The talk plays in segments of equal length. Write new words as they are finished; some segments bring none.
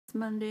It's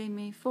Monday,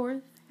 May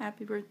 4th.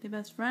 Happy birthday,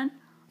 best friend.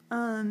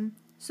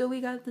 So we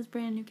got this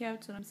brand new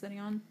couch that I'm sitting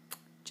on.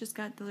 Just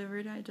got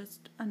delivered. I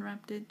just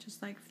unwrapped it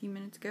just like a few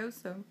minutes ago.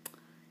 So,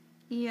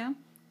 yeah.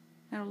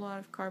 Had a lot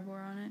of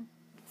cardboard on it.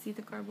 You can see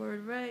the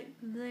cardboard right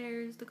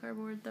there's the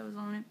cardboard that was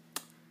on it.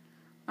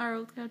 Our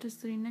old couch is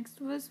sitting next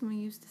to us. When we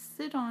used to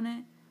sit on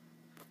it,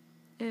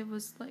 it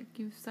was like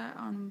you sat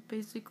on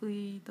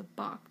basically the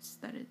box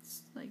that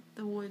it's like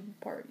the wood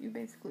part. You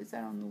basically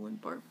sat on the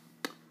wood part.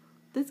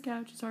 This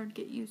couch is hard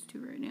to get used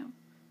to right now.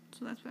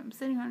 So that's why I'm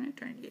sitting on it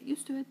trying to get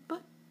used to it,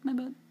 but my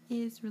butt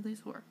is really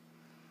sore.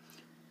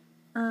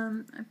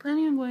 I'm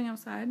planning on going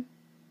outside.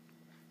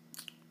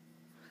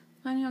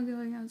 Planning on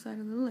going outside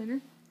a little later.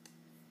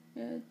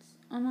 It's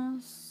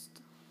almost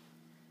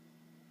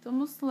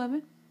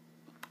 11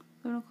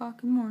 o'clock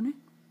in the morning.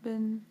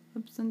 Been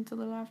up since a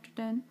little after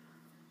 10.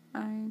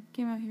 I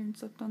came out here and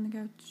slept on the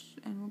couch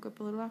and woke up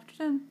a little after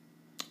 10.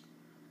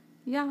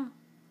 Yeah.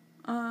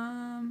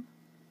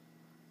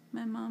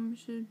 My mom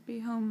should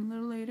be home a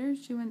little later.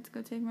 She went to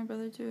go take my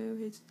brother to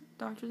his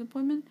doctor's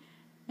appointment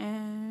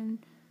and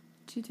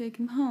to take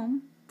him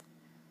home.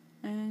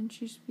 And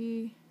she should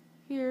be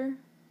here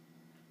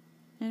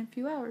in a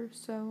few hours.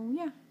 So,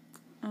 yeah.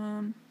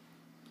 I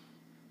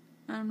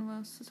don't know what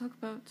else to talk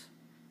about.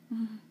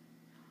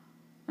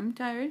 I'm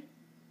tired.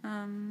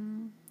 I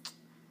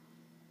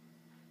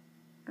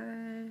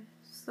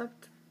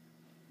slept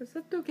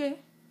okay.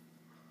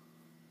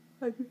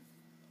 I'm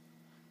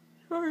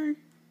sorry.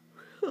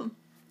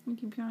 I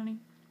keep yawning.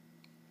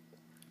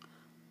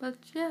 But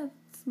yeah,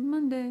 it's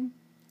Monday.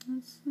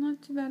 It's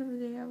not too bad of a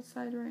day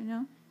outside right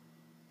now.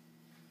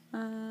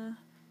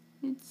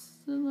 It's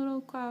a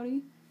little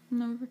cloudy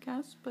and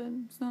overcast, but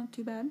it's not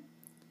too bad.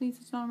 At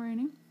least it's not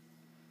raining.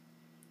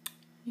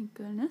 Thank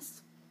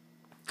goodness.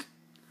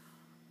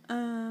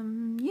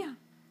 Yeah.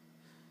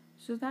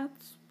 So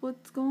that's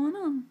what's going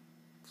on.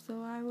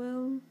 So I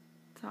will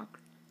talk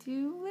to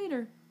you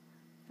later.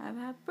 Have a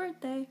happy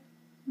birthday.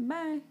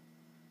 Bye.